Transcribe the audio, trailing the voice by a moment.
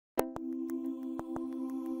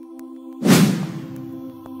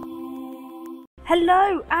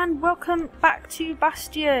Hello and welcome back to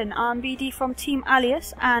Bastion. I'm BD from Team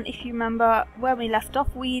Allius, and if you remember where we left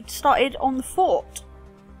off, we started on the fort.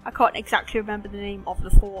 I can't exactly remember the name of the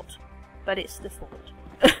fort, but it's the fort.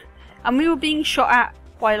 And we were being shot at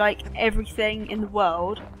by like everything in the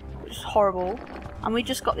world, which is horrible. And we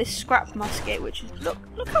just got this scrap musket, which is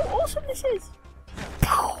look how awesome this is.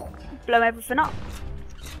 Blow everything up.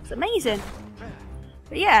 It's amazing.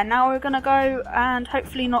 But yeah, now we're gonna go and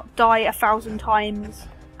hopefully not die 1,000 times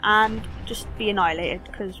and just be annihilated,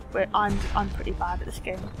 because I'm pretty bad at this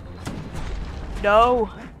game. No,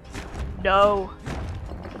 no,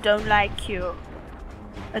 I don't like you.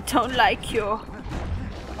 I don't like you.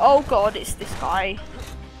 Oh god, it's this guy.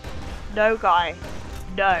 No guy.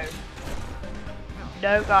 No.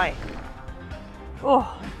 No guy.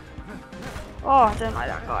 Oh. Oh, I don't like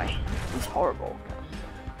that guy. He's horrible.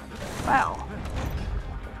 Wow.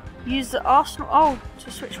 Use the arsenal. Oh,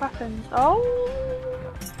 to switch weapons. Oh,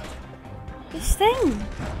 this thing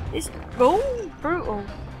is brutal.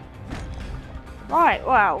 Right.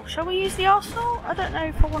 Wow. Shall we use the arsenal? I don't know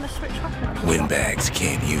if I want to switch weapons. Windbags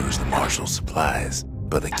can't use the marshal supplies,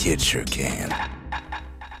 but the kid sure can.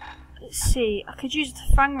 Let's see. I could use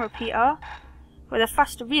the Fang Repeater with a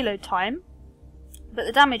faster reload time, but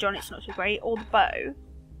the damage on it's not so great. Or the bow.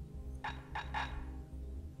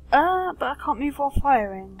 But I can't move while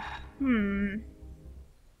firing.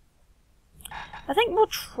 I think we'll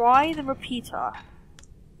try the repeater.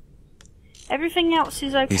 Everything else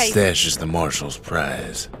is okay. He stashes the marshal's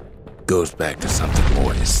prize. Goes back to something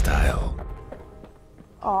more his style.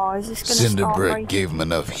 Oh, is this gonna Cinder start Brick breaking? gave him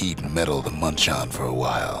enough heat and metal to munch on for a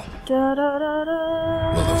while. Da, da, da,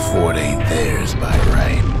 da. Well, the fort ain't theirs by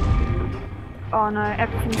right. Oh no,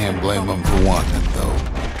 everything's Can't gonna blame stop. him for wanting it, though.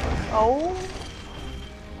 Oh.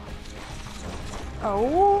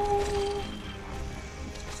 Oh.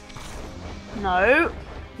 No.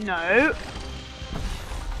 No.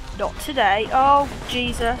 Not today. Oh,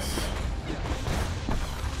 Jesus.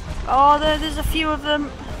 Oh, there's a few of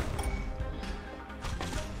them.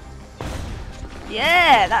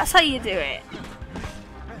 Yeah, that's how you do it.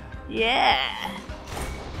 Yeah.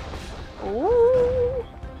 Ooh.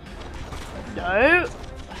 No.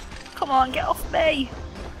 Come on, get off me.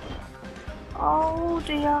 Oh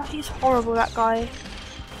dear, he's horrible, that guy.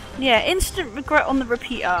 Yeah, instant regret on the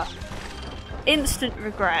repeater. Instant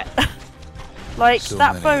regret. Like, So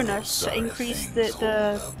that many bonus to sorry increase things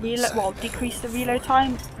the reload, well, decrease the reload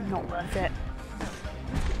time, not worth it.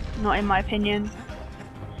 Not in my opinion.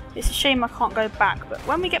 It's a shame I can't go back, but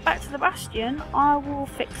when we get back to the Bastion, I will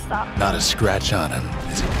fix that. Not a scratch on him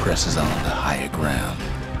as he presses on to higher ground.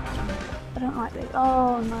 I don't like this.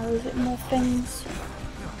 Oh no, is it more things?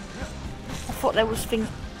 I thought there was things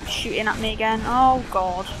shooting at me again. Oh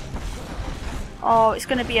god. Oh, it's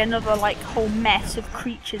going to be another like whole mess of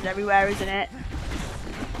creatures everywhere, isn't it?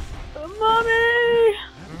 Mommy!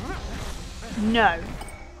 No.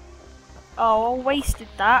 Oh, I wasted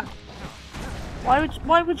that.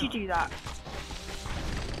 Why would you do that?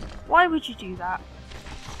 Why would you do that?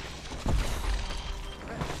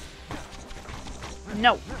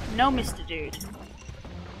 No. No, Mr. Dude.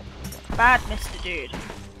 Bad Mr. Dude.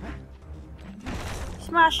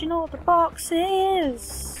 Smashing all the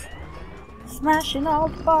boxes. Smashing all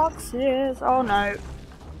the boxes. Oh no.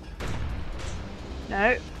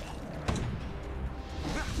 No.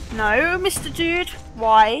 No, Mr. Dude.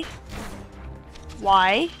 Why?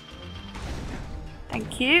 Why?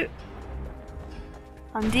 Thank you.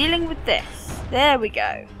 I'm dealing with this. There we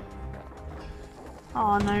go.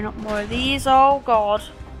 Oh no, not more of these. Oh god.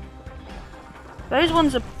 Those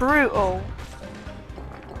ones are brutal.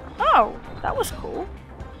 Oh, that was cool.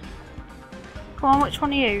 Come on, which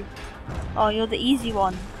one are you? Oh, you're the easy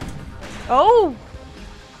one. Oh!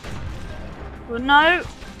 Well, no.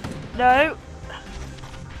 No.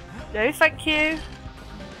 No, thank you.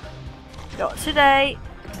 Not today.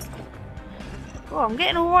 Oh, I'm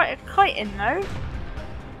getting alright at kiting though.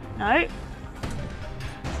 No.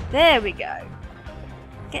 There we go.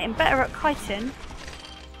 Getting better at kiting.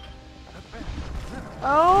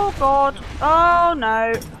 Oh god. Oh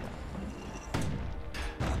no.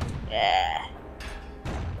 Yeah.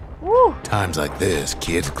 Woo. Times like this,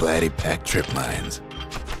 kids glad he packed trip mines.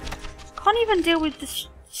 Can't even deal with the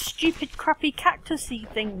stupid crappy cactusy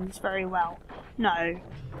things very well. No.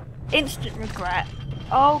 Instant regret.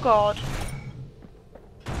 Oh god.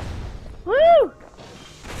 Woo!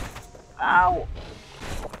 Ow!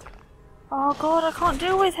 Oh god, I can't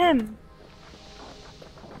deal with him.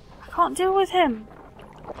 I can't deal with him.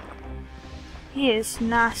 He is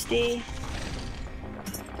nasty.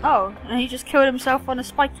 Oh, and he just killed himself on a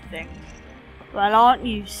spiky thing. Well, aren't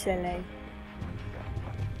you silly?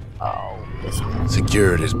 Oh, this one.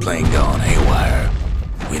 Security's plane gone haywire.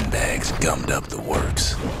 Windbags gummed up the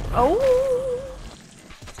works. Oh!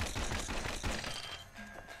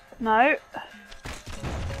 No.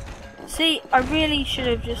 See, I really should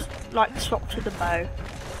have just, like, swapped to the bow.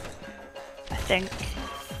 I think.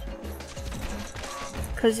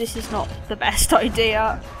 Because this is not the best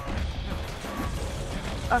idea.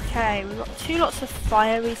 Okay, we've got 2 lots of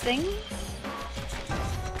fiery things.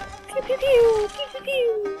 Pew pew pew, pew pew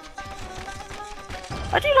pew.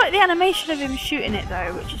 I do like the animation of him shooting it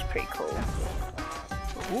though, which is pretty cool.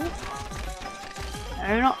 Ooh.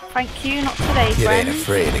 No, not thank you, not today, Kid friend. ain't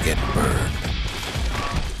afraid of getting burned.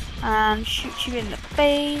 And shoot you in the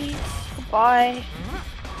face. Goodbye.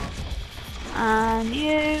 And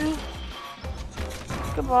you.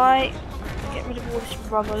 Goodbye. Get rid of all this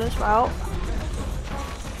rubble as well.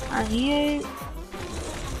 And you.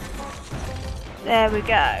 There we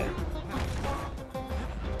go.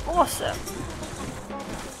 Awesome.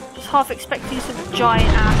 Just half expecting some giant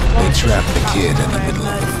ass They monsters trapped to the come kid out in the of middle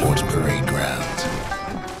of the nowhere. fort's parade grounds.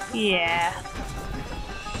 Yeah.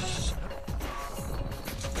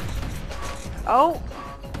 Oh.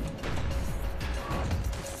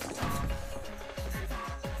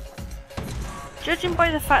 Judging by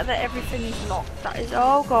the fact that everything is locked, that is,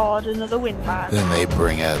 oh god, another windbag. Then they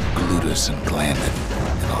bring out Glutus and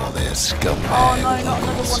Glandon and all their scumbag Oh no, not another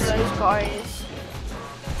locals. one of those guys.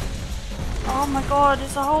 Oh my god,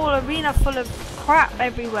 there's a whole arena full of crap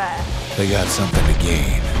everywhere. They got something to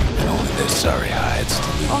gain, and only their sorry hides to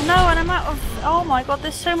lose. Oh no, and I'm out of... Oh my god,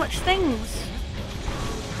 there's so much things.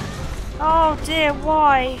 Oh dear,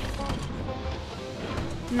 why?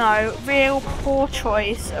 No, real poor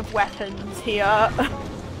choice of weapons here.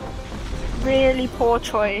 Really poor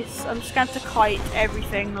choice. I'm just going to kite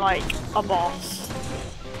everything like a boss.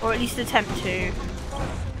 Or at least attempt to.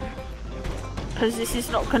 Because this is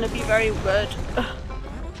not going to be very good.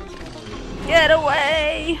 Get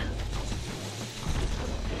away!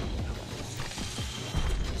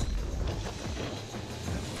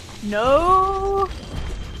 No!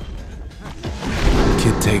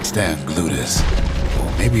 Kid takes down Glutus.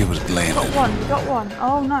 Or maybe it was Got Glandon. one, we got one.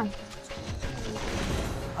 Oh no.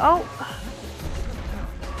 Oh.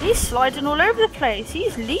 He's sliding all over the place.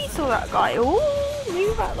 He's lethal, that guy. Ooh,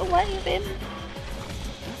 move out of the way of him.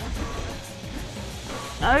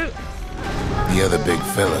 No. The other big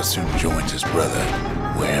fella soon joins his brother,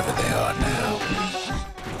 wherever they are now.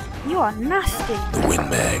 You are nasty. The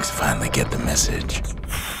windbags finally get the message.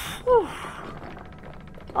 Whew.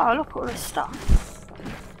 Oh, look at all this stuff.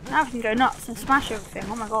 Now we can go nuts and smash everything.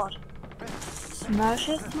 Oh my god. Smash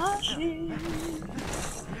it, smash it.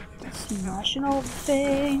 Smashing all the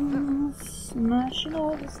things. Smashing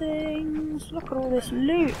all the things. Look at all this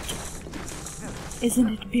loot. Isn't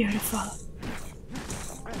it beautiful?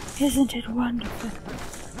 Isn't it wonderful?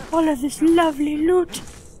 All of this lovely loot.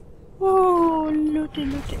 Oh, looty,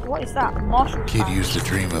 looty. What is that? Marshall Kid badge. used to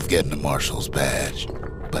dream of getting a marshal's badge,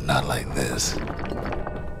 but not like this.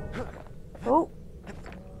 Oh.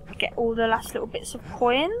 Get all the last little bits of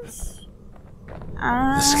coins.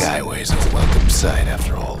 And The Skyway's a welcome sight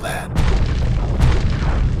after all that.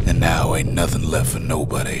 And now ain't nothing left for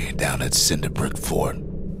nobody down at Cinderbrick Fort.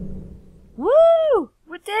 woo!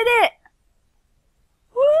 We did it!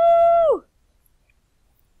 Woo!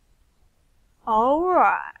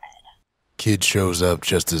 Alright. Kid shows up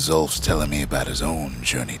just as Ulf's telling me about his own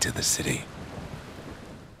journey to the city.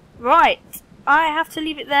 Right. I have to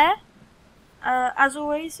leave it there. As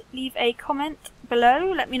always, leave a comment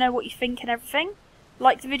below. Let me know what you think and everything.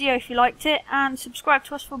 Like the video if you liked it, and subscribe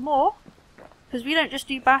to us for more. Because we don't just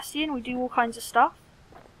do Bastion, we do all kinds of stuff.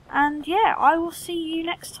 And yeah, I will see you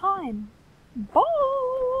next time. Bye!